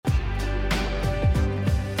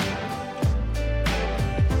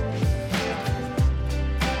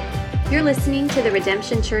You're listening to the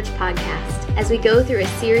Redemption Church podcast as we go through a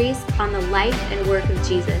series on the life and work of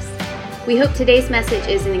Jesus. We hope today's message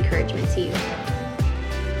is an encouragement to you.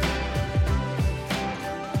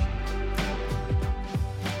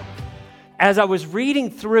 As I was reading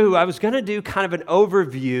through, I was going to do kind of an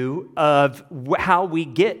overview of how we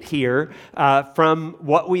get here from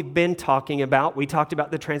what we've been talking about. We talked about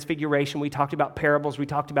the transfiguration, we talked about parables, we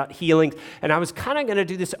talked about healings, and I was kind of going to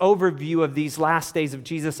do this overview of these last days of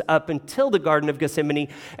Jesus up until the Garden of Gethsemane.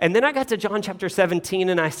 And then I got to John chapter 17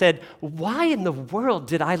 and I said, why in the world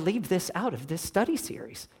did I leave this out of this study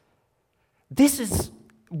series? This is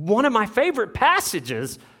one of my favorite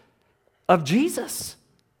passages of Jesus.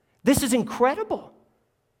 This is incredible.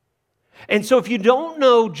 And so if you don't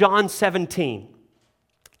know John 17,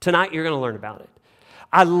 tonight you're going to learn about it.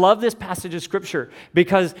 I love this passage of Scripture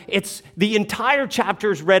because it's the entire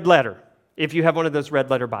chapter's red letter, if you have one of those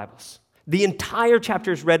red letter Bibles. The entire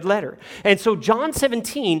chapter's red letter. And so John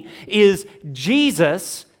 17 is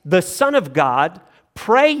Jesus, the Son of God,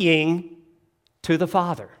 praying to the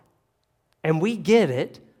Father. And we get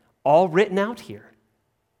it all written out here.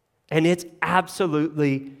 And it's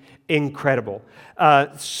absolutely incredible.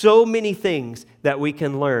 So many things that we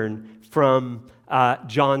can learn from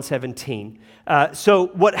John 17. So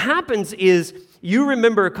what happens is, you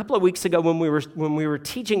remember a couple of weeks ago when we were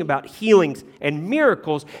teaching about healings and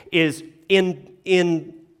miracles, is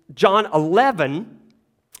in John 11,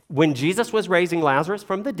 when Jesus was raising Lazarus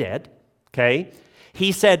from the dead, okay,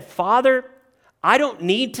 he said, Father, I don't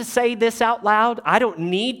need to say this out loud. I don't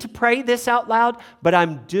need to pray this out loud, but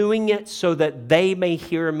I'm doing it so that they may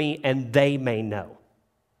hear me and they may know.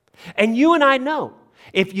 And you and I know,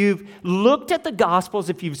 if you've looked at the Gospels,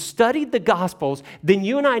 if you've studied the Gospels, then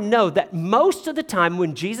you and I know that most of the time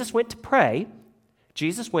when Jesus went to pray,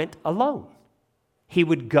 Jesus went alone. He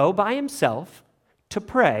would go by himself to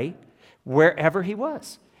pray wherever he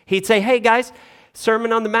was. He'd say, hey guys,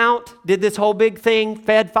 Sermon on the Mount, did this whole big thing,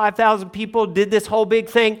 fed 5,000 people, did this whole big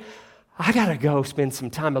thing. I got to go spend some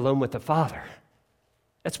time alone with the Father.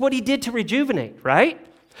 That's what he did to rejuvenate, right?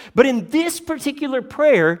 But in this particular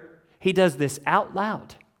prayer, he does this out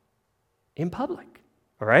loud in public,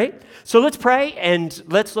 all right? So let's pray and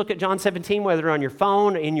let's look at John 17, whether on your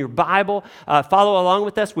phone, in your Bible. Follow along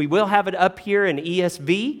with us. We will have it up here in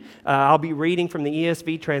ESV. I'll be reading from the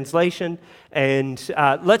ESV translation. And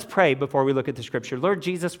let's pray before we look at the Scripture. Lord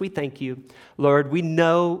Jesus, we thank you. Lord, we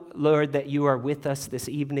know, Lord, that you are with us this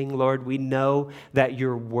evening. Lord, we know that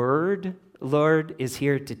your word, Lord, is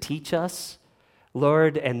here to teach us.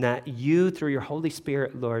 Lord, and that you, through your Holy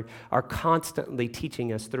Spirit, Lord, are constantly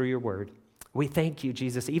teaching us through your word. We thank you,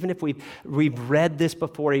 Jesus. Even if we've read this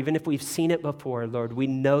before, even if we've seen it before, Lord, we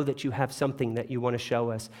know that you have something that you want to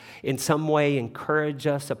show us. In some way, encourage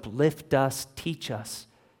us, uplift us, teach us,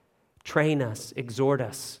 train us, exhort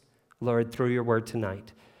us, Lord, through your word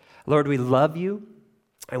tonight. Lord, we love you,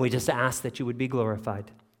 and we just ask that you would be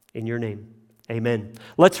glorified. In your name, amen.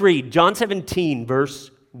 Let's read John 17,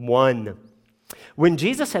 verse 1. When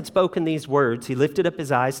Jesus had spoken these words, he lifted up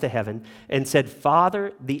his eyes to heaven and said,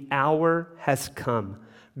 Father, the hour has come.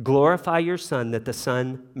 Glorify your Son, that the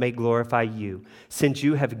Son may glorify you, since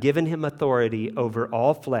you have given him authority over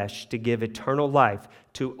all flesh to give eternal life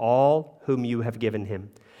to all whom you have given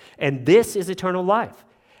him. And this is eternal life,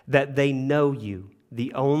 that they know you,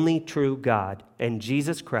 the only true God, and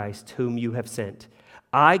Jesus Christ, whom you have sent.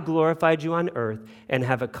 I glorified you on earth and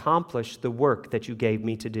have accomplished the work that you gave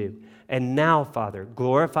me to do. And now, Father,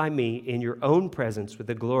 glorify me in your own presence with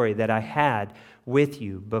the glory that I had with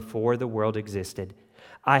you before the world existed.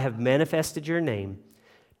 I have manifested your name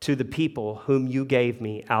to the people whom you gave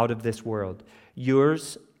me out of this world.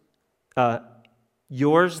 Yours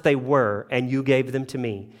they were, and you gave them to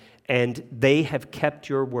me, and they have kept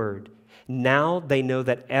your word. Now they know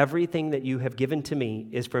that everything that you have given to me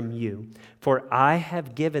is from you. For I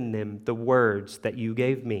have given them the words that you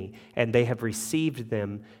gave me, and they have received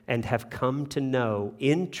them and have come to know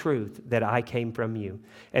in truth that I came from you,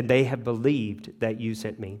 and they have believed that you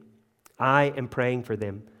sent me. I am praying for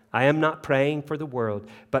them. I am not praying for the world,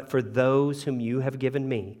 but for those whom you have given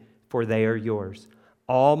me, for they are yours.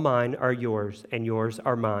 All mine are yours, and yours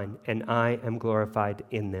are mine, and I am glorified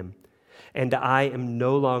in them. And I am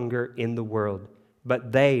no longer in the world,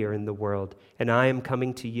 but they are in the world, and I am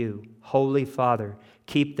coming to you. Holy Father,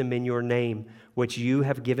 keep them in your name, which you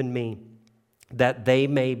have given me, that they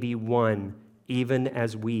may be one, even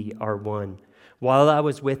as we are one. While I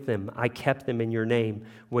was with them, I kept them in your name,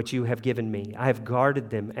 which you have given me. I have guarded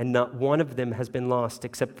them, and not one of them has been lost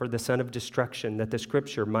except for the son of destruction, that the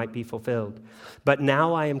scripture might be fulfilled. But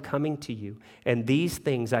now I am coming to you, and these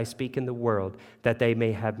things I speak in the world, that they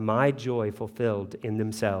may have my joy fulfilled in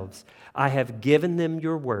themselves. I have given them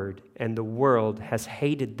your word, and the world has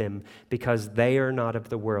hated them because they are not of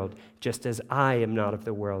the world, just as I am not of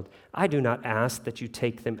the world. I do not ask that you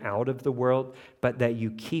take them out of the world, but that you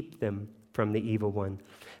keep them from the evil one.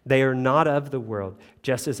 They are not of the world,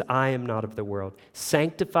 just as I am not of the world.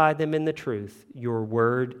 Sanctify them in the truth. Your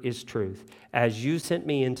word is truth. As you sent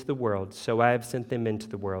me into the world, so I have sent them into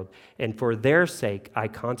the world. And for their sake I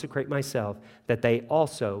consecrate myself, that they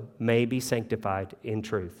also may be sanctified in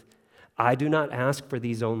truth. I do not ask for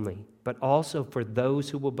these only, but also for those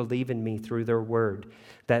who will believe in me through their word,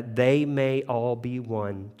 that they may all be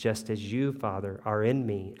one, just as you, Father, are in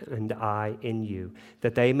me and I in you,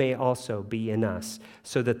 that they may also be in us,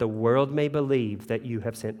 so that the world may believe that you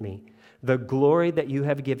have sent me. The glory that you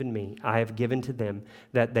have given me, I have given to them,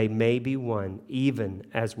 that they may be one, even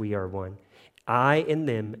as we are one. I in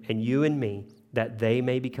them and you in me, that they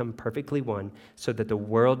may become perfectly one, so that the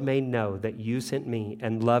world may know that you sent me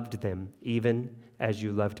and loved them, even as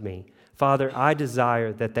you loved me. Father, I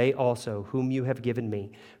desire that they also, whom you have given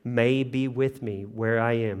me, may be with me where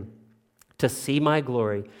I am, to see my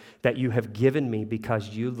glory that you have given me because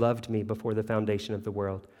you loved me before the foundation of the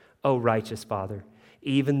world. O righteous Father,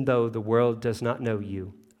 even though the world does not know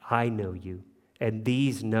you, I know you, and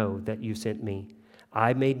these know that you sent me.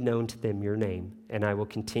 I made known to them your name, and I will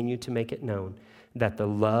continue to make it known, that the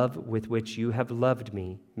love with which you have loved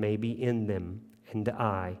me may be in them, and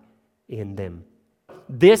I in them.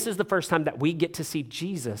 This is the first time that we get to see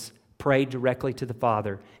Jesus pray directly to the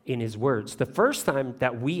Father in his words. The first time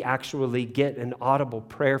that we actually get an audible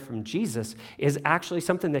prayer from Jesus is actually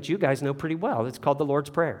something that you guys know pretty well. It's called the Lord's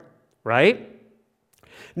Prayer, right?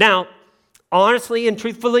 Now, honestly and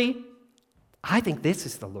truthfully, I think this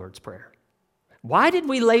is the Lord's Prayer. Why did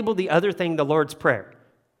we label the other thing the Lord's Prayer?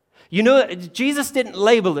 You know, Jesus didn't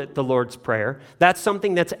label it the Lord's Prayer. That's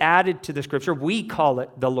something that's added to the scripture. We call it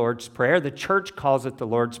the Lord's Prayer. The church calls it the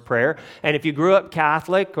Lord's Prayer. And if you grew up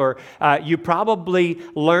Catholic, or you probably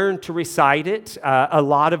learned to recite it, a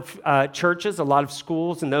lot of churches, a lot of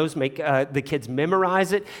schools, and those make the kids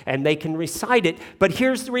memorize it, and they can recite it. But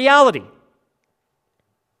here's the reality.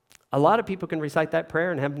 A lot of people can recite that prayer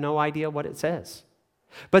and have no idea what it says.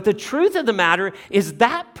 But the truth of the matter is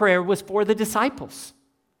that prayer was for the disciples.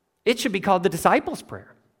 It should be called the disciples'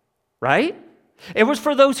 prayer, right? It was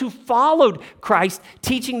for those who followed Christ,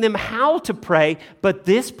 teaching them how to pray. But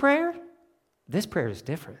this prayer is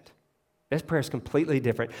different. This prayer is completely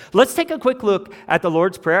different. Let's take a quick look at the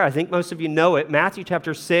Lord's Prayer. I think most of you know it. Matthew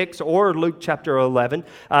chapter 6 or Luke chapter 11.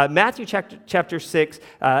 Matthew chapter 6,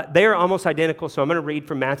 they are almost identical, so I'm going to read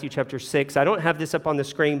from Matthew chapter 6. I don't have this up on the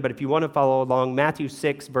screen, but if you want to follow along, Matthew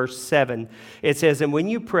 6, verse 7, it says, "And when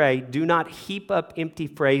you pray, do not heap up empty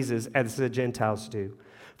phrases as the Gentiles do,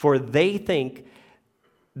 for they think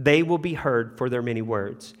they will be heard for their many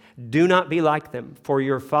words. Do not be like them, for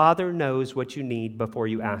your Father knows what you need before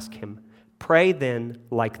you ask him. Pray then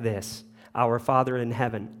like this: Our Father in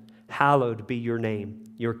heaven, hallowed be your name.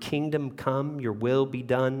 Your kingdom come, your will be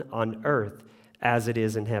done on earth as it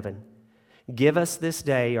is in heaven. Give us this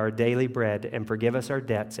day our daily bread, and forgive us our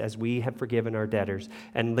debts as we have forgiven our debtors.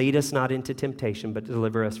 And lead us not into temptation, but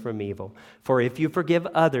deliver us from evil. For if you forgive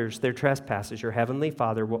others their trespasses, your heavenly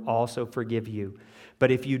Father will also forgive you. But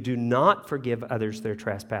if you do not forgive others their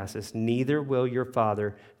trespasses, neither will your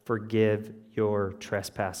Father forgive your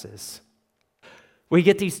trespasses." We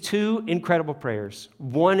get these two incredible prayers,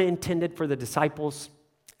 one intended for the disciples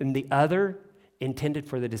and the other intended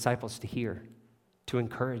for the disciples to hear, to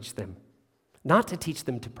encourage them. Not to teach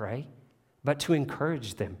them to pray, but to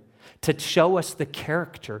encourage them, to show us the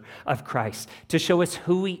character of Christ, to show us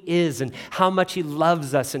who he is and how much he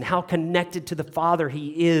loves us and how connected to the Father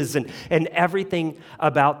he is and everything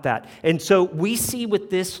about that. And so we see with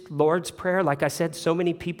this Lord's Prayer, like I said, so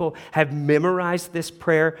many people have memorized this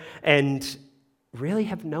prayer and really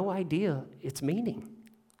have no idea its meaning.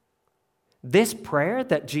 This prayer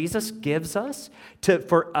that Jesus gives us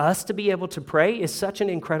for us to be able to pray is such an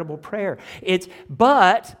incredible prayer.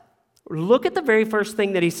 But look at the very first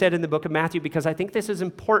thing that he said in the book of Matthew, because I think this is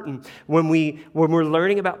important when we're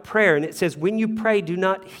learning about prayer. And it says, "When you pray, do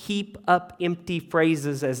not heap up empty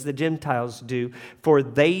phrases as the Gentiles do, for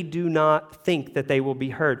they do not think that they will be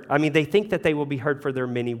heard." They think that they will be heard for their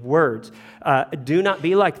many words. Do not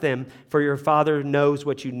be like them, for your Father knows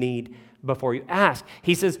what you need before you ask.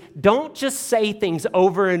 He says, don't just say things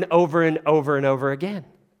over and over and over and over again,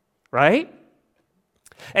 right?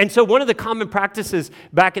 And so one of the common practices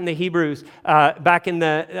back in the Hebrews, back in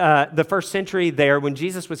the first century there, when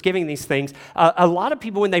Jesus was giving these things, a lot of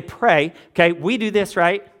people, when they pray, okay, we do this,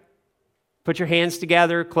 right? Put your hands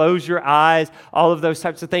together, close your eyes, all of those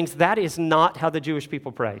types of things. That is not how the Jewish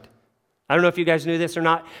people prayed. I don't know if you guys knew this or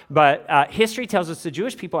not, but history tells us the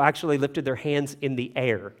Jewish people actually lifted their hands in the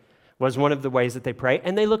air, was one of the ways that they pray,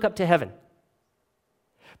 and they look up to heaven.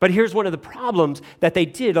 But here's one of the problems that they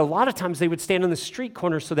did. A lot of times they would stand on the street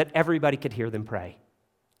corner so that everybody could hear them pray.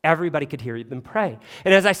 Everybody could hear them pray.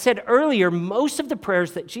 And as I said earlier, most of the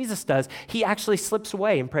prayers that Jesus does, he actually slips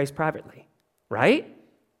away and prays privately, right?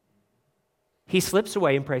 He slips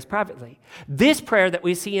away and prays privately. This prayer that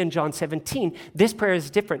we see in John 17, this prayer is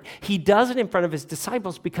different. He does it in front of his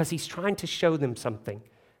disciples because he's trying to show them something.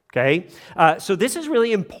 Okay, so this is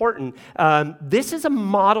really important. This is a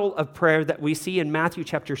model of prayer that we see in Matthew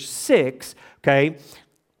chapter 6, okay,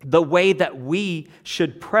 the way that we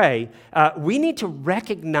should pray. We need to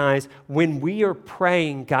recognize when we are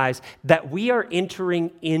praying, guys, that we are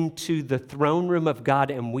entering into the throne room of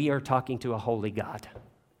God and we are talking to a holy God,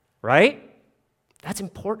 right? That's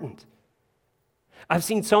important. I've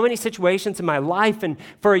seen so many situations in my life, and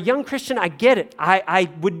for a young Christian, I get it. I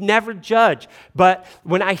would never judge. But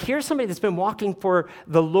when I hear somebody that's been walking with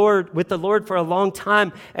the Lord for a long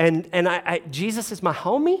time, and Jesus is my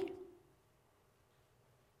homie,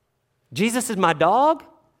 Jesus is my dog,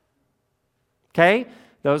 okay?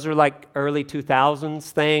 Those are like early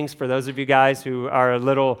 2000s things for those of you guys who are a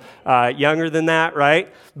little younger than that,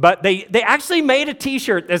 right? But they actually made a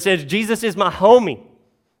t-shirt that says, Jesus is my homie.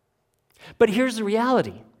 But here's the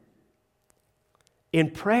reality.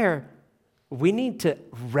 In prayer, we need to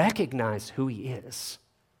recognize who he is.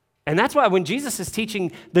 And that's why when Jesus is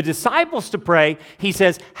teaching the disciples to pray, he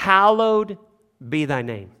says, hallowed be thy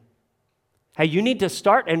name. Hey, you need to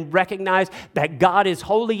start and recognize that God is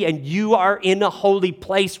holy and you are in a holy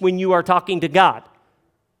place when you are talking to God.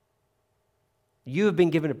 You have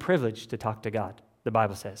been given a privilege to talk to God, the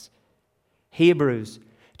Bible says. Hebrews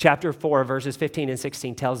Chapter 4, verses 15 and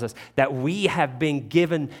 16 tells us that we have been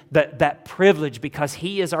given that privilege because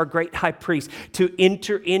he is our great high priest to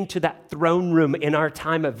enter into that throne room in our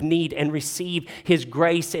time of need and receive his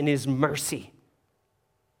grace and his mercy.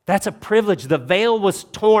 That's a privilege. The veil was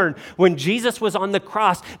torn when Jesus was on the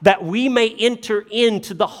cross that we may enter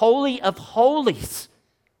into the Holy of Holies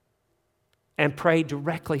and pray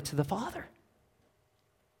directly to the Father.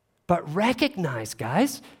 But recognize,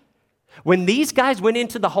 guys, when these guys went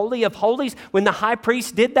into the Holy of Holies, when the high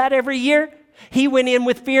priest did that every year, he went in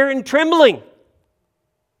with fear and trembling.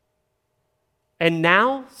 And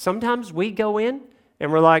now, sometimes we go in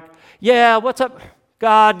and we're like, yeah, what's up,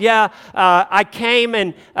 God? Yeah, I came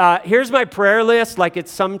and here's my prayer list, like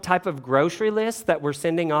it's some type of grocery list that we're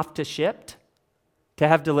sending off to shipped to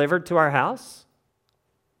have delivered to our house,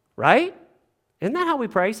 right? Isn't that how we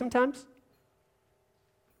pray sometimes?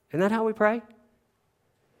 Isn't that how we pray?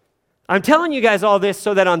 I'm telling you guys all this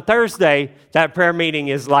so that on Thursday, that prayer meeting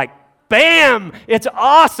is like, bam, it's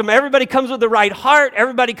awesome. Everybody comes with the right heart.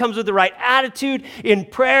 Everybody comes with the right attitude in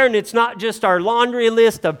prayer, and it's not just our laundry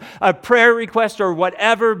list of prayer requests or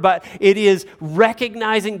whatever, but it is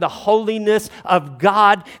recognizing the holiness of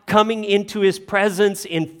God, coming into his presence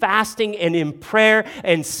in fasting and in prayer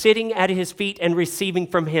and sitting at his feet and receiving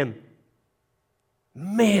from him.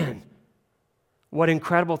 Man, what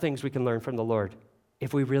incredible things we can learn from the Lord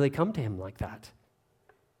if we really come to him like that.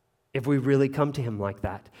 If we really come to him like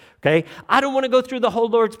that, okay? I don't want to go through the whole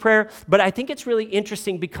Lord's Prayer, but I think it's really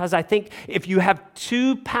interesting because I think if you have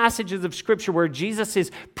two passages of Scripture where Jesus is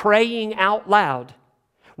praying out loud,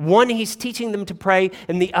 one he's teaching them to pray,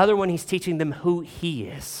 and the other one he's teaching them who he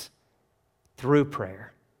is through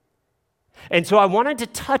prayer. And so I wanted to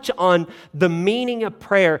touch on the meaning of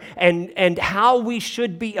prayer and how we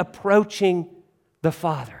should be approaching the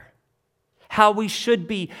Father. How we should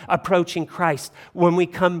be approaching Christ when we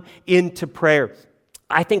come into prayer.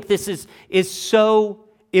 I think this is so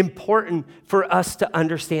important for us to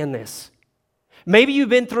understand this. Maybe you've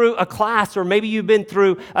been through a class or maybe you've been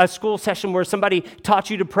through a school session where somebody taught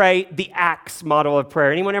you to pray the ACTS model of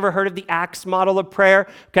prayer. Anyone ever heard of the ACTS model of prayer?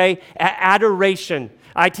 Okay, adoration.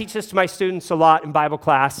 I teach this to my students a lot in Bible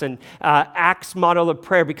class, and ACTS model of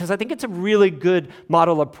prayer, because I think it's a really good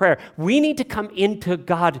model of prayer. We need to come into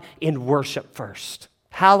God in worship first.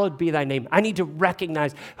 Hallowed be thy name. I need to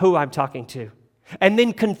recognize who I'm talking to. And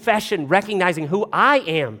then confession, recognizing who I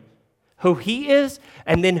am, who he is,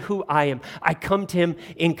 and then who I am. I come to him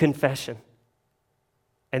in confession.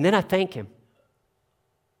 And then I thank him.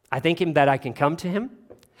 I thank him that I can come to him,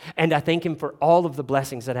 and I thank him for all of the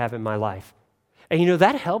blessings that I have in my life. And you know,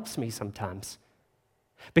 that helps me sometimes.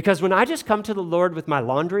 Because when I just come to the Lord with my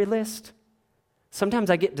laundry list, sometimes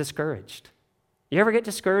I get discouraged. You ever get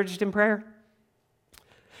discouraged in prayer?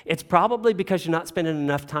 It's probably because you're not spending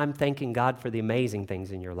enough time thanking God for the amazing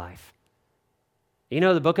things in your life. You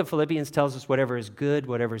know, the book of Philippians tells us whatever is good,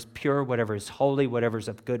 whatever is pure, whatever is holy, whatever is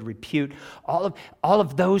of good repute, all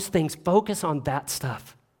of those things, focus on that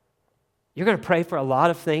stuff. You're going to pray for a lot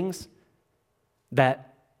of things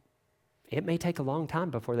that it may take a long time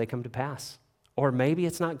before they come to pass. Or maybe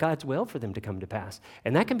it's not God's will for them to come to pass.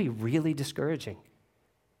 And that can be really discouraging.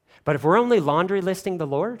 But if we're only laundry listing the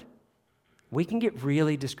Lord, we can get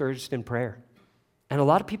really discouraged in prayer. And a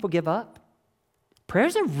lot of people give up. Prayer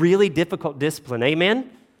is a really difficult discipline, amen?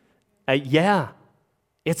 Yeah,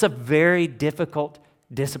 it's a very difficult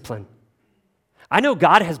discipline. I know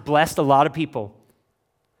God has blessed a lot of people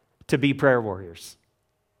to be prayer warriors.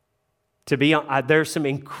 There's some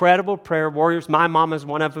incredible prayer warriors. My mom is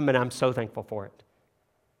one of them, and I'm so thankful for it.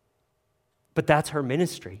 But that's her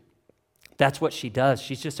ministry. That's what she does.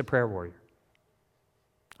 She's just a prayer warrior.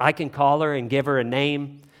 I can call her and give her a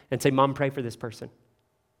name and say, Mom, pray for this person.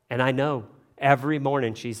 And I know every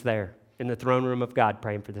morning she's there in the throne room of God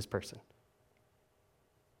praying for this person.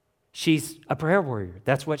 She's a prayer warrior.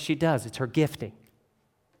 That's what she does. It's her gifting.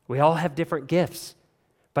 We all have different gifts.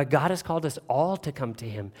 But God has called us all to come to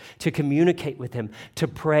Him, to communicate with Him, to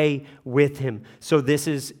pray with Him. So this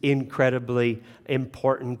is incredibly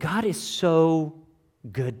important. God is so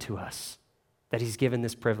good to us that He's given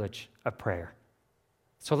this privilege of prayer.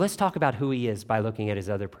 So let's talk about who He is by looking at His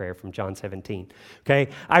other prayer from John 17. Okay,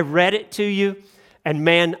 I read it to you, and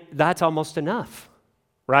man, that's almost enough,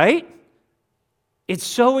 right? It's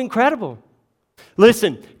so incredible.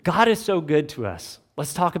 Listen, God is so good to us.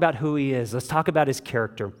 Let's talk about who He is. Let's talk about His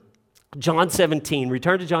character. John 17,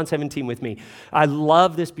 return to John 17 with me. I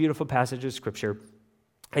love this beautiful passage of Scripture.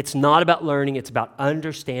 It's not about learning, it's about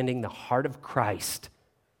understanding the heart of Christ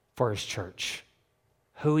for His church,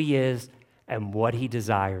 who He is and what He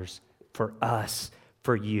desires for us,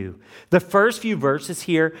 for you. The first few verses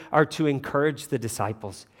here are to encourage the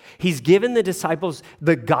disciples. He's given the disciples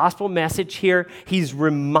the gospel message here. He's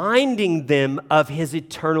reminding them of His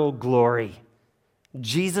eternal glory.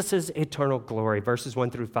 Jesus' eternal glory, verses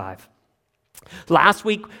 1 through 5. Last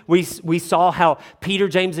week, we saw how Peter,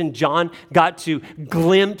 James, and John got to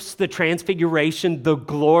glimpse the transfiguration, the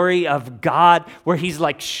glory of God, where He's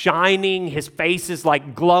like shining, His face is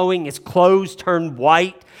like glowing, His clothes turn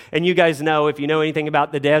white. And you guys know, if you know anything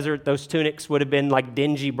about the desert, those tunics would have been like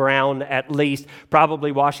dingy brown at least,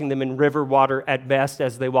 probably washing them in river water at best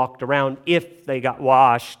as they walked around, if they got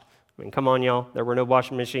washed. I mean, come on, y'all. There were no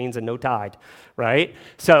washing machines and no Tide, right?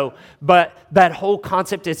 So, but that whole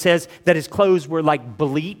concept, it says that His clothes were like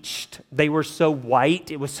bleached. They were so white.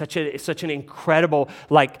 It was such an incredible,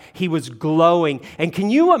 like He was glowing. And can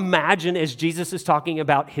you imagine, as Jesus is talking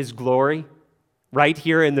about His glory, right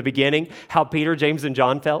here in the beginning, how Peter, James, and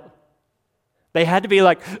John felt? They had to be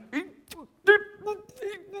like,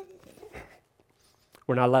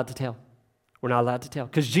 we're not allowed to tell. We're not allowed to tell.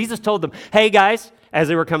 Because Jesus told them, hey guys, as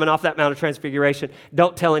they were coming off that Mount of Transfiguration,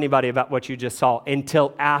 don't tell anybody about what you just saw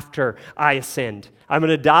until after I ascend. I'm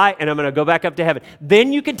going to die and I'm going to go back up to heaven.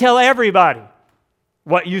 Then you can tell everybody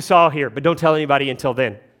what you saw here, but don't tell anybody until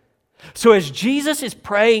then. So as Jesus is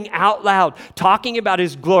praying out loud, talking about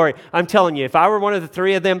His glory, I'm telling you, if I were one of the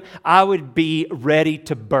three of them, I would be ready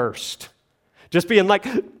to burst. Just being like,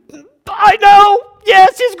 I know.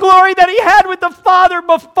 Yes, His glory that He had with the Father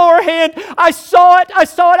beforehand. I saw it. I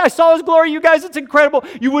saw His glory. You guys, it's incredible.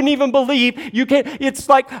 You wouldn't even believe. You can't. It's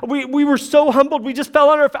like we were so humbled. We just fell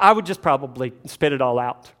on our face. I would just probably spit it all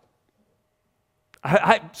out.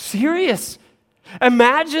 I'm serious.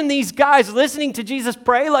 Imagine these guys listening to Jesus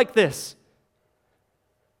pray like this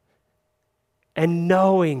and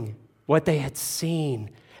knowing what they had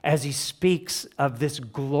seen as He speaks of this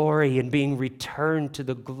glory and being returned to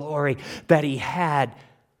the glory that He had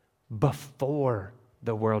before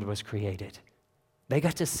the world was created. They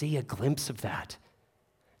got to see a glimpse of that.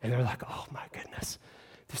 And they're like, oh my goodness,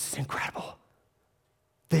 this is incredible.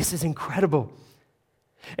 This is incredible.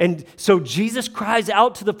 And so Jesus cries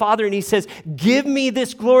out to the Father and He says, give me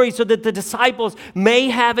this glory so that the disciples may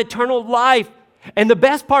have eternal life. And the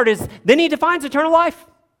best part is, then He defines eternal life.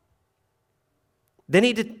 Then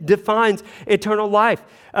He defines eternal life,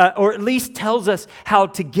 or at least tells us how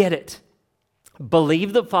to get it.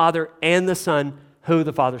 Believe the Father and the Son, who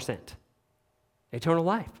the Father sent. Eternal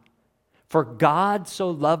life. For God so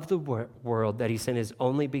loved the world that He sent His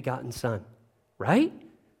only begotten Son. Right?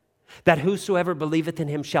 That whosoever believeth in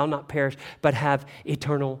Him shall not perish, but have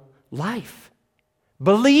eternal life.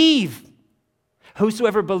 Believe.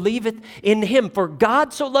 Whosoever believeth in him. For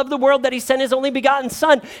God so loved the world that he sent his only begotten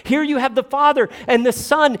Son. Here you have the Father and the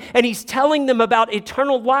Son, and he's telling them about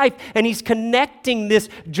eternal life, and he's connecting this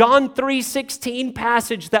John 3:16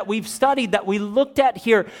 passage that we've studied, that we looked at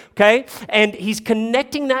here, okay? And he's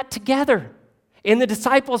connecting that together in the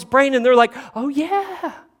disciples' brain, and they're like, oh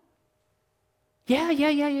yeah.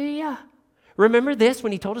 Yeah. Remember this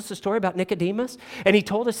when he told us the story about Nicodemus? And he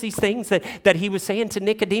told us these things that he was saying to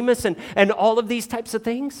Nicodemus and all of these types of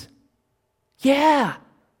things? Yeah.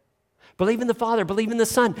 Believe in the Father, believe in the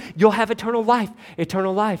Son. You'll have eternal life.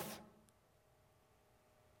 Eternal life.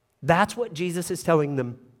 That's what Jesus is telling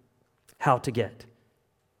them how to get.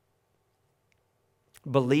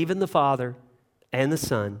 Believe in the Father and the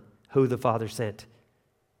Son, who the Father sent.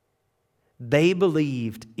 They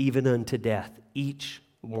believed even unto death. Each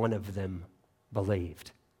one of them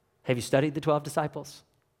believed. Have you studied the 12 disciples?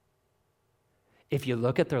 If you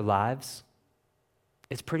look at their lives,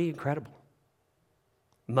 it's pretty incredible.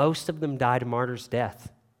 Most of them died a martyr's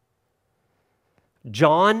death.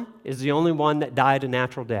 John is the only one that died a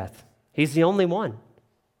natural death. He's the only one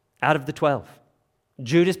out of the 12.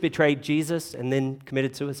 Judas betrayed Jesus and then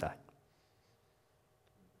committed suicide.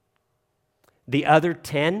 The other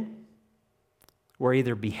 10 were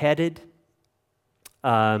either beheaded,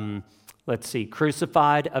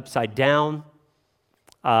 crucified upside down,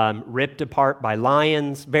 ripped apart by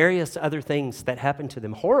lions, various other things that happened to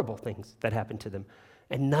them, horrible things that happened to them.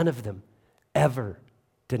 And none of them ever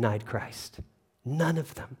denied Christ. None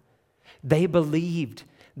of them. They believed,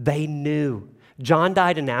 they knew. John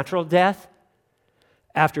died a natural death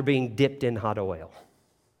after being dipped in hot oil.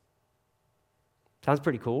 Sounds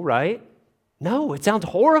pretty cool, right? No, it sounds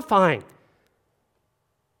horrifying.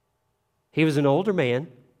 He was an older man,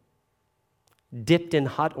 dipped in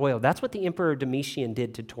hot oil. That's what the Emperor Domitian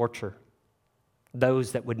did to torture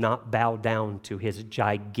those that would not bow down to his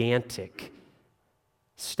gigantic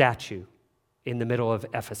statue in the middle of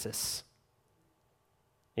Ephesus.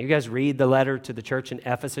 You guys read the letter to the church in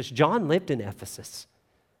Ephesus. John lived in Ephesus.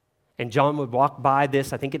 And John would walk by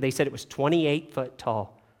this. I think they said it was 28 foot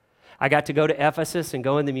tall. I got to go to Ephesus and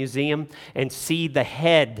go in the museum and see the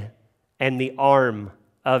head and the arm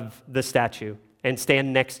of the statue and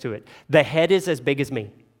stand next to it. The head is as big as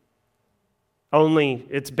me, only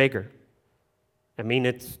it's bigger. I mean,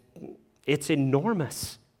 it's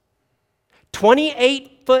enormous.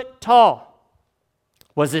 28 foot tall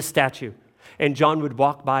was this statue. And John would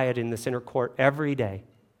walk by it in the center court every day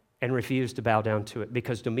and refuse to bow down to it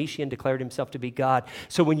because Domitian declared himself to be God.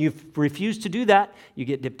 So when you refuse to do that, you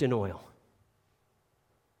get dipped in oil.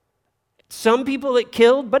 Some people it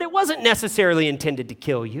killed, but it wasn't necessarily intended to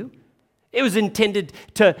kill you. It was intended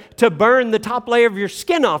to burn the top layer of your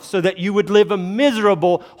skin off so that you would live a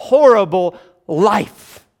miserable, horrible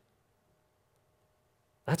life.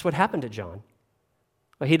 That's what happened to John.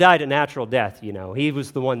 Well, he died a natural death, you know. He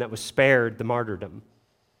was the one that was spared the martyrdom.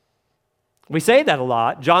 We say that a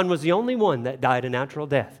lot. John was the only one that died a natural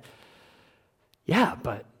death. Yeah,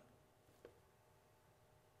 but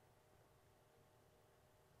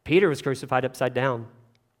Peter was crucified upside down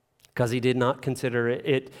because he did not consider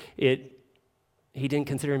he didn't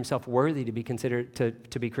consider himself worthy to be considered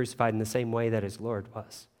to be crucified in the same way that his Lord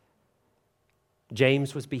was.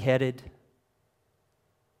 James was beheaded.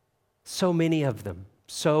 So many of them,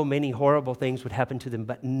 so many horrible things would happen to them,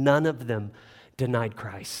 but none of them denied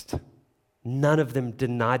Christ. None of them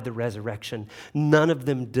denied the resurrection. None of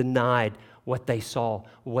them denied what they saw,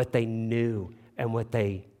 what they knew, and what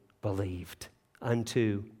they believed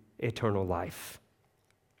unto eternal life.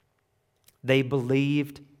 They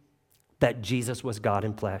believed that Jesus was God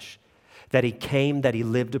in flesh, that he came, that he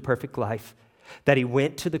lived a perfect life, that he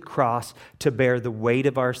went to the cross to bear the weight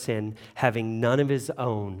of our sin, having none of his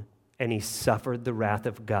own, and he suffered the wrath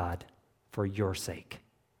of God for your sake.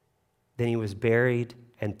 Then he was buried,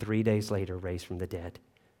 and 3 days later raised from the dead.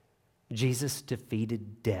 Jesus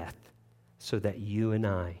defeated death so that you and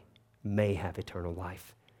I may have eternal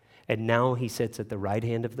life. And now he sits at the right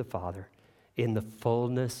hand of the Father in the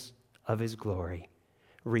fullness of his glory,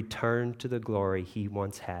 returned to the glory he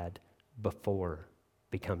once had before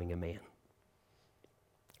becoming a man.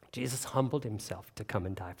 Jesus humbled himself to come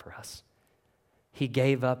and die for us. He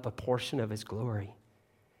gave up a portion of his glory.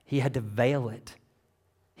 He had to veil it.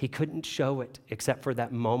 He couldn't show it except for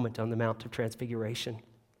that moment on the Mount of Transfiguration.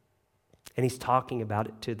 And he's talking about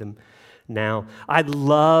it to them now. I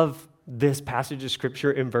love this passage of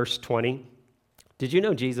Scripture in verse 20. Did you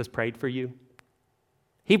know Jesus prayed for you?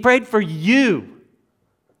 He prayed for you.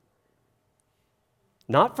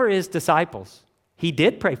 Not for his disciples. He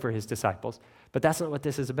did pray for his disciples, but that's not what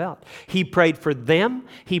this is about. He prayed for them.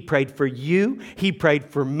 He prayed for you. He prayed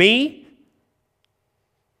for me.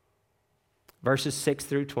 Verses 6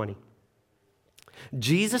 through 20.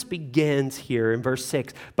 Jesus begins here in verse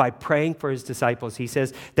 6 by praying for his disciples. He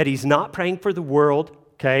says that he's not praying for the world,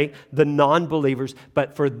 okay, the non-believers,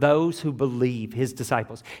 but for those who believe, his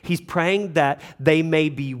disciples. He's praying that they may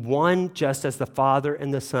be one just as the Father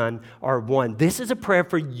and the Son are one. This is a prayer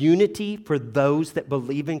for unity for those that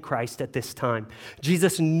believe in Christ at this time.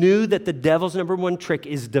 Jesus knew that the devil's number one trick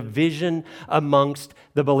is division amongst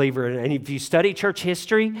the believer. And if you study church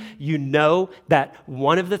history, you know that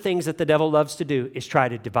one of the things that the devil loves to do is try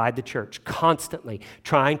to divide the church, constantly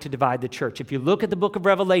trying to divide the church. If you look at the book of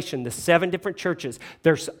Revelation, the 7 different churches,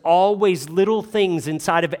 there's always little things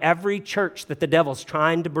inside of every church that the devil's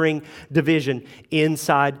trying to bring division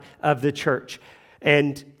inside of the church.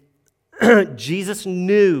 And Jesus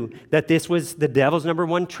knew that this was the devil's number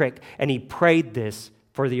one trick, and he prayed this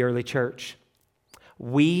for the early church.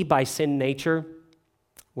 We, by sin nature,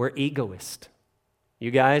 we're egoist. You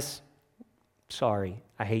guys, sorry,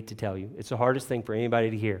 I hate to tell you. It's the hardest thing for anybody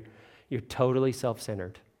to hear. You're totally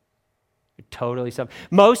self-centered. You're totally self.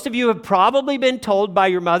 Most of you have probably been told by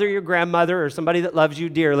your mother, your grandmother, or somebody that loves you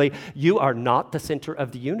dearly, you are not the center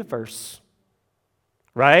of the universe.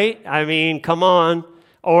 Right? I mean, come on.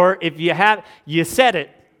 Or if you have, you said it.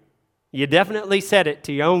 You definitely said it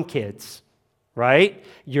to your own kids. Right?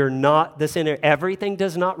 You're not the center. Everything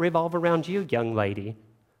does not revolve around you, young lady.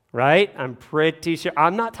 Right? I'm pretty sure.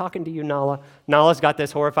 I'm not talking to you, Nala. Nala's got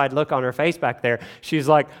this horrified look on her face back there. She's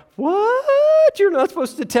like, what? You're not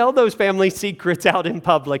supposed to tell those family secrets out in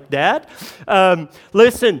public, Dad.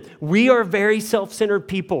 Listen, we are very self-centered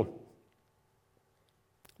people.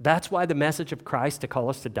 That's why the message of Christ to call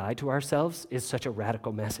us to die to ourselves is such a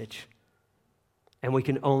radical message. And we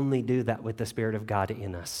can only do that with the Spirit of God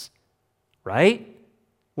in us. Right?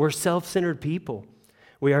 We're self-centered people.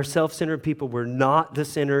 We are self-centered people. We're not the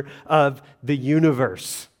center of the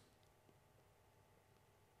universe.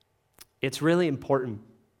 It's really important.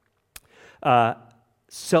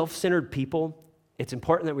 Self-centered people, it's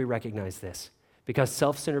important that we recognize this because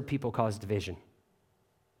self-centered people cause division.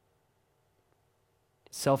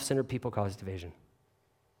 Self-centered people cause division.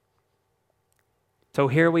 So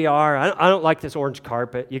here we are. I don't like this orange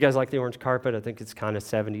carpet. You guys like the orange carpet? I think it's kind of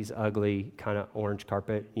 70s ugly kind of orange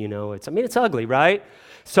carpet. You know, it's ugly, right?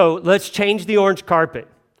 So let's change the orange carpet,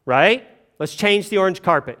 right? Let's change the orange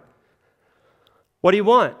carpet. What do you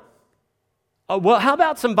want? Well, how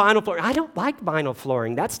about some vinyl flooring? I don't like vinyl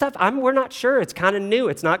flooring. That stuff, we're not sure. It's kind of new.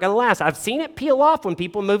 It's not going to last. I've seen it peel off when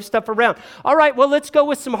people move stuff around. All right, well, let's go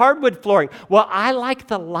with some hardwood flooring. Well, I like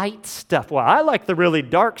the light stuff. Well, I like the really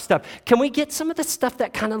dark stuff. Can we get some of the stuff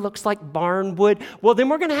that kind of looks like barnwood? Well, then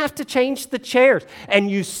we're going to have to change the chairs. And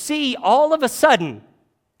you see all of a sudden,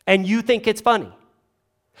 and you think it's funny.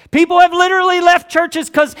 People have literally left churches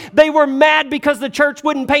because they were mad because the church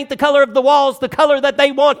wouldn't paint the color of the walls the color that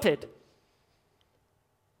they wanted.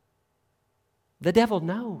 The devil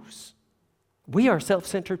knows. We are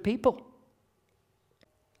self-centered people.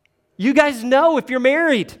 You guys know if you're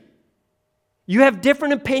married, you have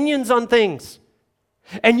different opinions on things.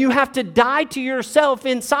 And you have to die to yourself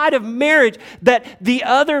inside of marriage that the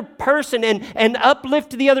other person and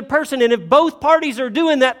uplift the other person. And if both parties are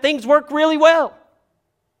doing that, things work really well.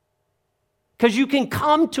 Because you can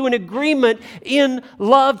come to an agreement in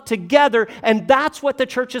love together, and that's what the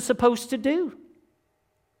church is supposed to do.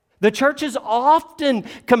 The church is often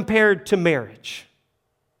compared to marriage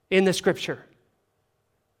in the scripture.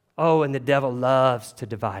 Oh, and the devil loves to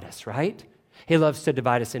divide us, right? He loves to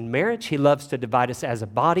divide us in marriage. He loves to divide us as a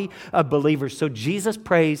body of believers. So Jesus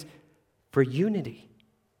prays for unity.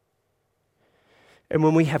 And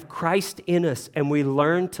when we have Christ in us and we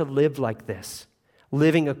learn to live like this,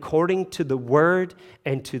 living according to the Word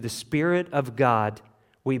and to the Spirit of God,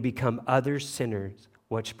 we become other-centered,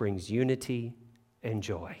 which brings unity and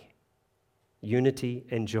joy. Unity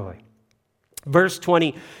and joy. Verse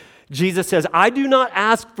 20, Jesus says, I do not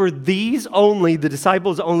ask for these only, the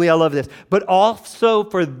disciples only, I love this, but also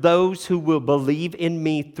for those who will believe in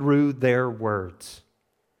me through their words,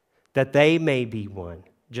 that they may be one,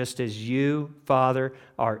 just as you, Father,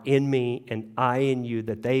 are in me and I in you,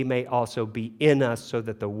 that they may also be in us, so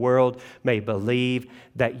that the world may believe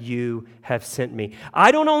that you have sent me.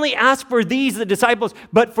 I don't only ask for these, the disciples,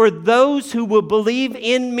 but for those who will believe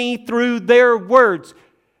in me through their words.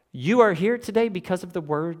 You are here today because of the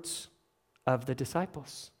words of the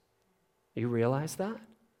disciples. You realize that?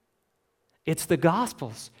 It's the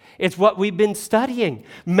Gospels. It's what we've been studying.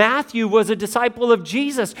 Matthew was a disciple of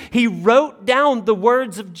Jesus. He wrote down the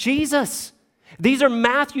words of Jesus. These are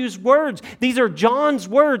Matthew's words. These are John's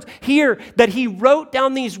words here that he wrote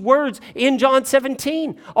down these words in John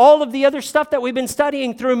 17. All of the other stuff that we've been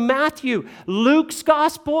studying through Matthew, Luke's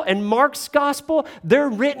gospel and Mark's gospel, they're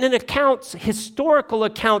written in accounts, historical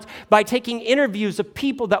accounts, by taking interviews of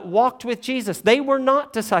people that walked with Jesus. They were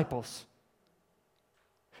not disciples.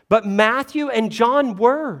 But Matthew and John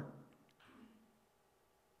were.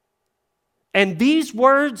 And these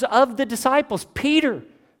words of the disciples, Peter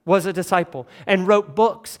was a disciple and wrote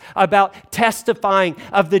books about testifying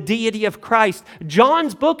of the deity of Christ.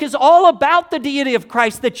 John's book is all about the deity of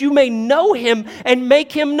Christ, that you may know him and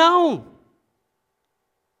make him known.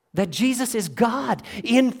 That Jesus is God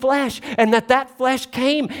in flesh, and that flesh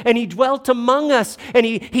came and he dwelt among us, and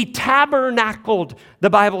he tabernacled, the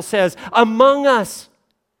Bible says, among us,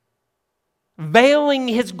 veiling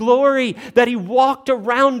his glory, that he walked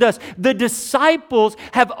around us. The disciples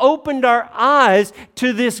have opened our eyes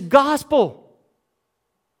to this gospel.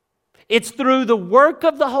 It's through the work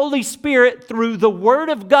of the Holy Spirit, through the Word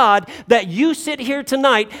of God, that you sit here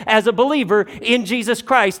tonight as a believer in Jesus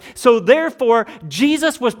Christ. So therefore,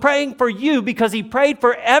 Jesus was praying for you because he prayed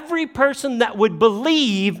for every person that would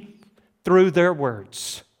believe through their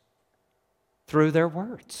words. Through their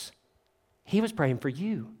words. He was praying for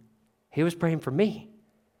you. He was praying for me.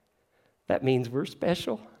 That means we're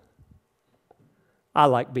special. I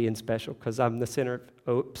like being special because I'm the center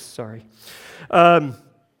of, oops, sorry.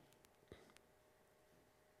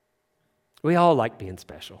 We all like being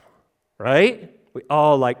special, right? We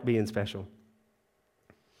all like being special.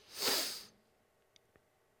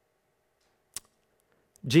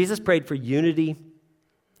 Jesus prayed for unity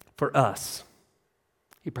for us.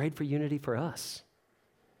 He prayed for unity for us.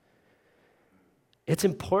 It's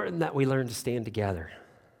important that we learn to stand together.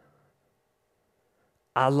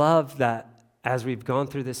 I love that as we've gone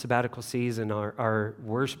through this sabbatical season, our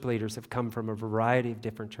worship leaders have come from a variety of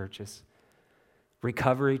different churches.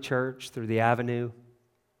 Recovery Church through the Avenue.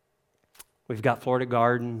 We've got Florida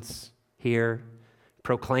Gardens here.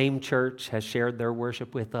 Proclaim Church has shared their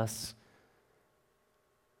worship with us.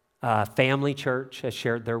 Family Church has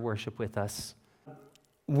shared their worship with us.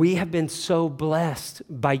 We have been so blessed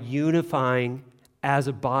by unifying as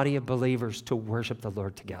a body of believers to worship the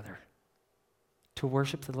Lord together. To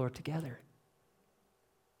worship the Lord together.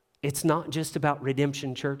 It's not just about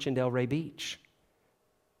Redemption Church in Delray Beach.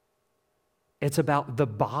 It's about the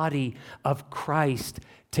body of Christ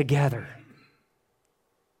together.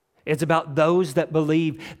 It's about those that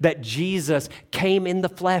believe that Jesus came in the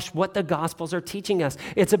flesh, what the Gospels are teaching us.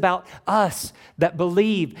 It's about us that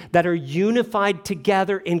believe, that are unified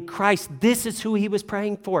together in Christ. This is who he was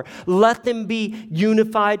praying for. Let them be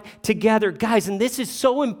unified together. Guys, and this is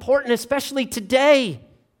so important, especially today.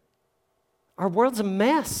 Our world's a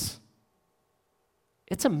mess.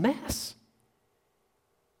 It's a mess.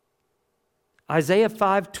 Isaiah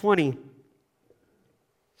 5:20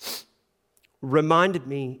 reminded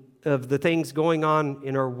me of the things going on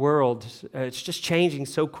in our world. It's just changing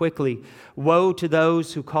so quickly. Woe to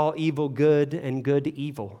those who call evil good and good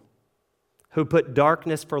evil, who put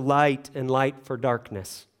darkness for light and light for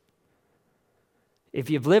darkness.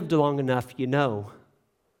 If you've lived long enough, you know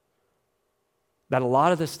that a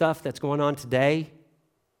lot of the stuff that's going on today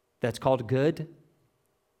that's called good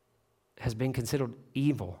has been considered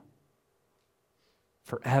evil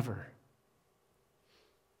forever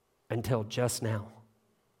until just now.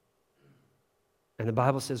 And the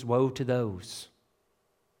Bible says, woe to those.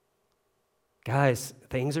 Guys,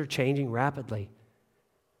 things are changing rapidly.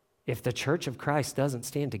 If the church of Christ doesn't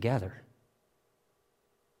stand together,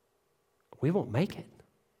 we won't make it.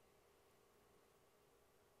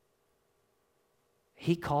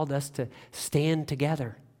 He called us to stand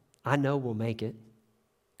together. I know we'll make it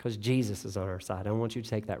because Jesus is on our side. I don't want you to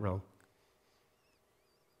take that wrong.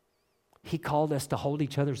 He called us to hold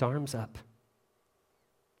each other's arms up.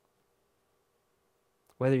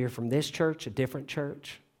 Whether you're from this church, a different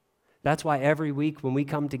church. That's why every week when we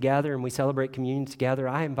come together and we celebrate communion together,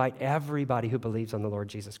 I invite everybody who believes on the Lord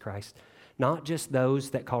Jesus Christ. Not just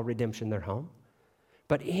those that call Redemption their home,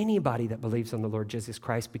 but anybody that believes on the Lord Jesus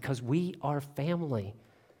Christ, because we are family.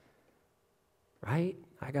 Right?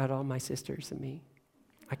 I got all my sisters and me.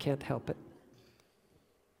 I can't help it.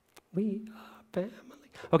 We are family.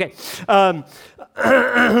 Okay.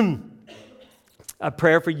 A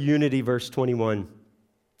prayer for unity, verse 21.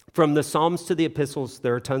 From the Psalms to the epistles,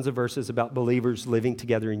 there are tons of verses about believers living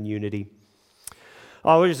together in unity.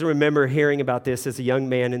 I always remember hearing about this as a young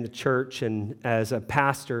man in the church and as a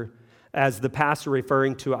pastor, as the pastor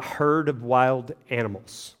referring to a herd of wild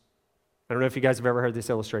animals. I don't know if you guys have ever heard this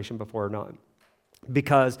illustration before or not.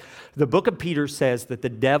 Because the book of Peter says that the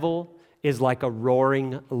devil is like a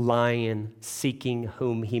roaring lion seeking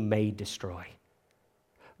whom he may destroy.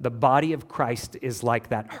 The body of Christ is like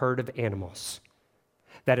that herd of animals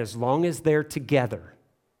that as long as they're together,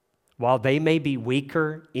 while they may be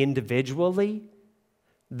weaker individually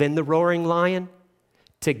than the roaring lion,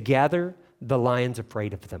 together the lion's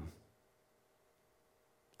afraid of them.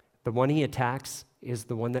 The one he attacks is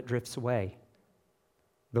the one that drifts away,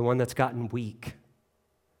 the one that's gotten weak,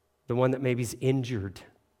 the one that maybe is injured,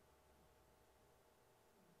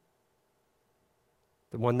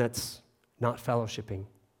 the one that's not fellowshipping,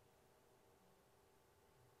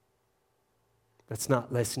 that's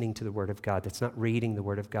not listening to the Word of God, that's not reading the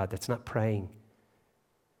Word of God, that's not praying,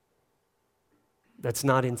 that's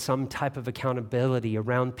not in some type of accountability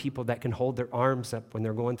around people that can hold their arms up when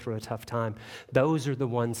they're going through a tough time. Those are the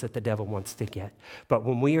ones that the devil wants to get. But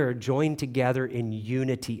when we are joined together in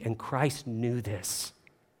unity, and Christ knew this,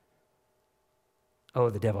 oh,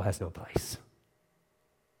 the devil has no place.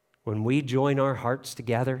 When we join our hearts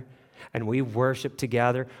together and we worship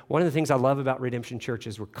together, one of the things I love about Redemption Church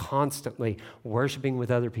is we're constantly worshiping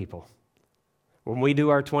with other people. When we do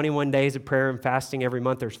our 21 days of prayer and fasting every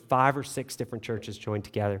month, there's 5 or 6 different churches joined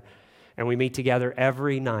together. And we meet together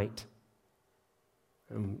every night.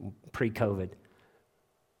 Pre-COVID,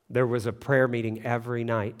 there was a prayer meeting every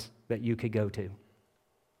night that you could go to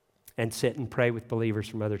and sit and pray with believers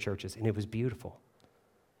from other churches. And it was beautiful.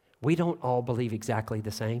 We don't all believe exactly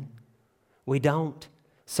the same. We don't.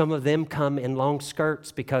 Some of them come in long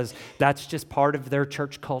skirts because that's just part of their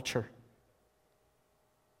church culture.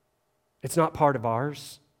 It's not part of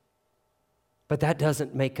ours, but that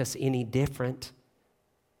doesn't make us any different.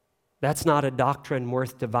 That's not a doctrine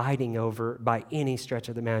worth dividing over by any stretch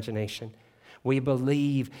of the imagination. We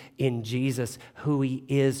believe in Jesus, who he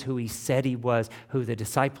is, who he said he was, who the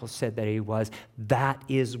disciples said that he was. That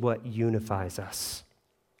is what unifies us.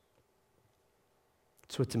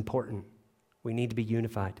 That's what's important. We need to be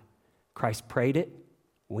unified. Christ prayed it.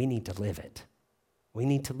 We need to live it. We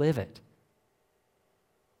need to live it.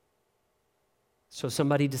 So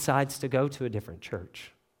somebody decides to go to a different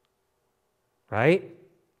church, right?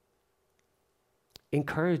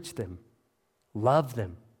 Encourage them, love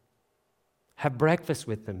them, have breakfast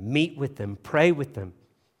with them, meet with them, pray with them.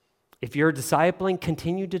 If you're discipling,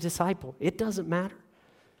 continue to disciple. It doesn't matter.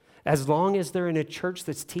 As long as they're in a church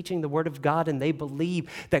that's teaching the Word of God and they believe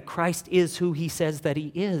that Christ is who he says that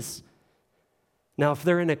he is. Now, if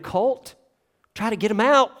they're in a cult, try to get them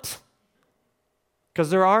out. Because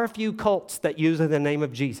there are a few cults that use the name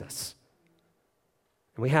of Jesus.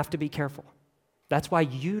 And we have to be careful. That's why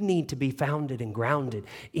you need to be founded and grounded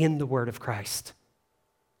in the Word of Christ.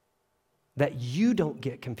 That you don't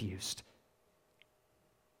get confused.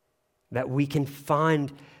 That we can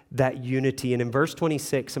find that unity. And in verse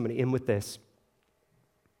 26, I'm going to end with this.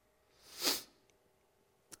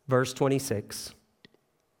 Verse 26,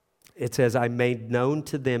 it says, I made known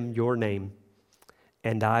to them your name,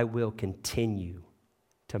 and I will continue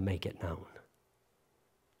to make it known.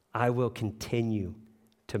 I will continue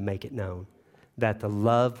to make it known that the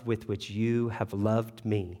love with which you have loved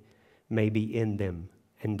me may be in them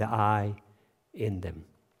and I in them.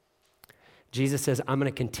 Jesus says, I'm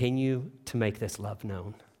going to continue to make this love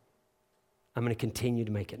known. I'm going to continue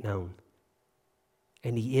to make it known.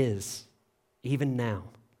 And he is, even now.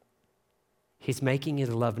 He's making his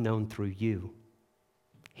love known through you.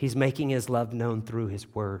 He's making his love known through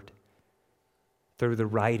his word, through the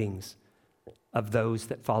writings of those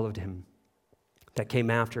that followed him, that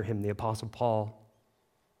came after him, the Apostle Paul.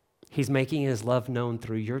 He's making his love known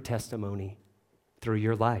through your testimony, through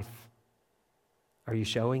your life. Are you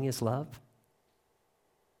showing his love?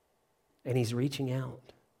 And he's reaching out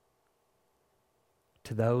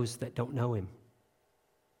to those that don't know him.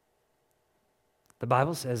 The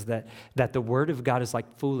Bible says that the word of God is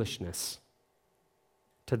like foolishness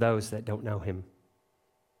to those that don't know him.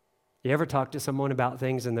 You ever talk to someone about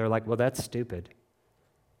things and they're like, well, that's stupid.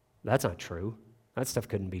 That's not true. That stuff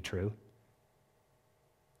couldn't be true.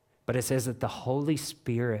 But it says that the Holy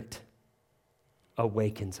Spirit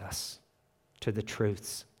awakens us to the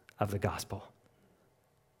truths of the gospel.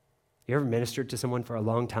 You ever ministered to someone for a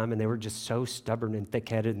long time and they were just so stubborn and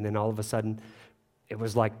thick-headed, and then all of a sudden it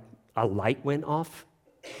was like a light went off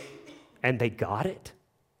and they got it?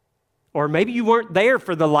 Or maybe you weren't there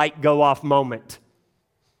for the light go off moment.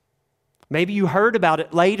 Maybe you heard about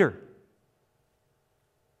it later.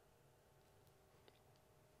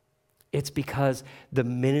 It's because the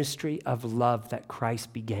ministry of love that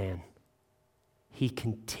Christ began, he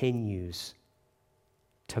continues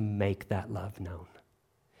to make that love known.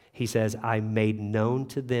 He says, I made known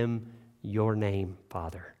to them your name,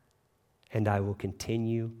 Father, and I will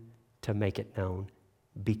continue to make it known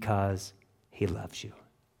because he loves you.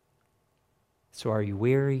 So are you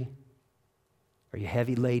weary? Are you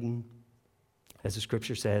heavy laden? As the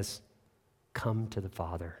scripture says, come to the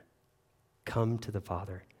Father. Come to the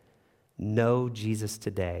Father. Know Jesus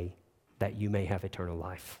today that you may have eternal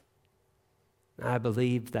life. I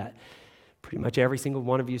believe that pretty much every single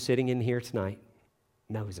one of you sitting in here tonight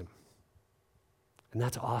knows him. And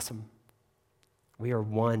that's awesome. We are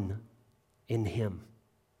one in him.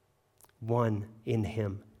 One in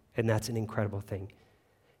him. And that's an incredible thing.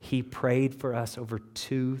 He prayed for us over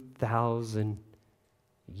 2,000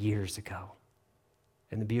 years ago.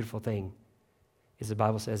 And the beautiful thing is the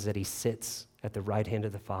Bible says that he sits at the right hand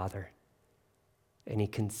of the Father and he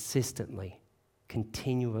consistently,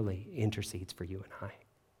 continually intercedes for you and I.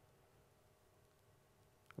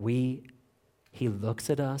 He looks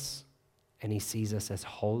at us and he sees us as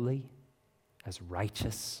holy, as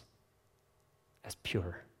righteous, as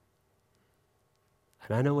pure.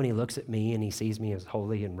 And I know when he looks at me and he sees me as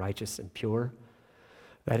holy and righteous and pure,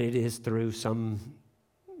 that it is through some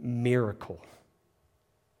miracle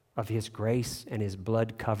of his grace and his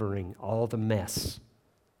blood covering all the mess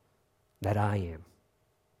that I am.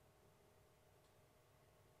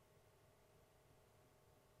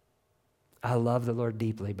 I love the Lord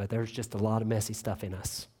deeply, but there's just a lot of messy stuff in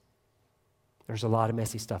us. There's a lot of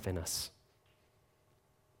messy stuff in us.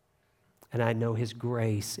 And I know his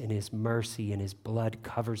grace and his mercy and his blood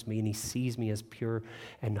covers me and he sees me as pure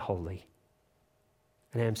and holy.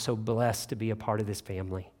 And I am so blessed to be a part of this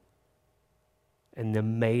family and the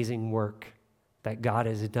amazing work that God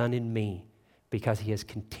has done in me because he has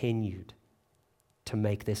continued to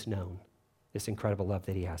make this known, this incredible love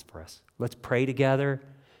that he has for us. Let's pray together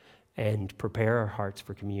and prepare our hearts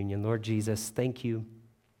for communion. Lord Jesus, thank you,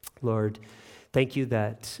 Lord. Thank you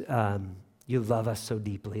that you love us so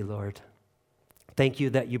deeply, Lord. Thank you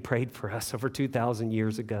that you prayed for us over 2,000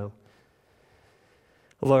 years ago,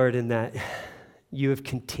 Lord, and that you have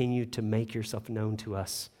continued to make yourself known to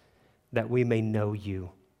us that we may know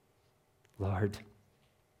you, Lord.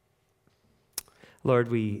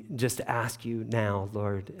 Lord, we just ask you now,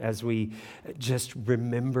 Lord, as we just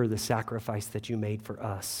remember the sacrifice that you made for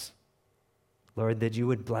us, Lord, that you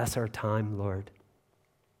would bless our time, Lord,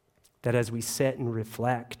 that as we sit and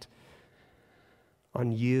reflect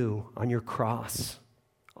on you, on your cross,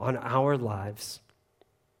 on our lives,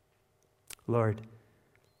 Lord,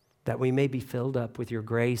 that we may be filled up with your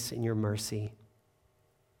grace and your mercy.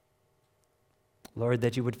 Lord,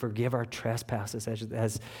 that you would forgive our trespasses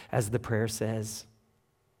as the prayer says.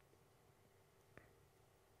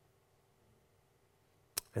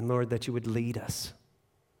 And Lord, that you would lead us,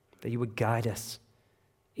 that you would guide us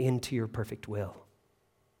into your perfect will.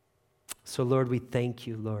 So Lord, we thank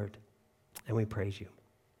you, Lord, and we praise you.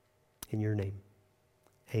 In your name,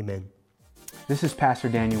 amen. This is Pastor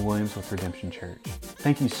Daniel Williams with Redemption Church.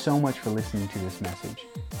 Thank you so much for listening to this message.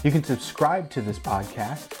 You can subscribe to this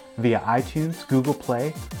podcast via iTunes, Google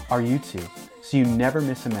Play, or YouTube so you never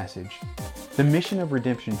miss a message. The mission of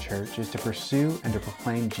Redemption Church is to pursue and to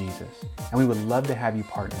proclaim Jesus, and we would love to have you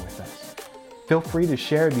partner with us. Feel free to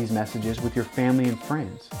share these messages with your family and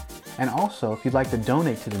friends. And also, if you'd like to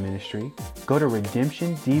donate to the ministry, go to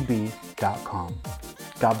redemptiondb.com.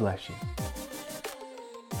 God bless you.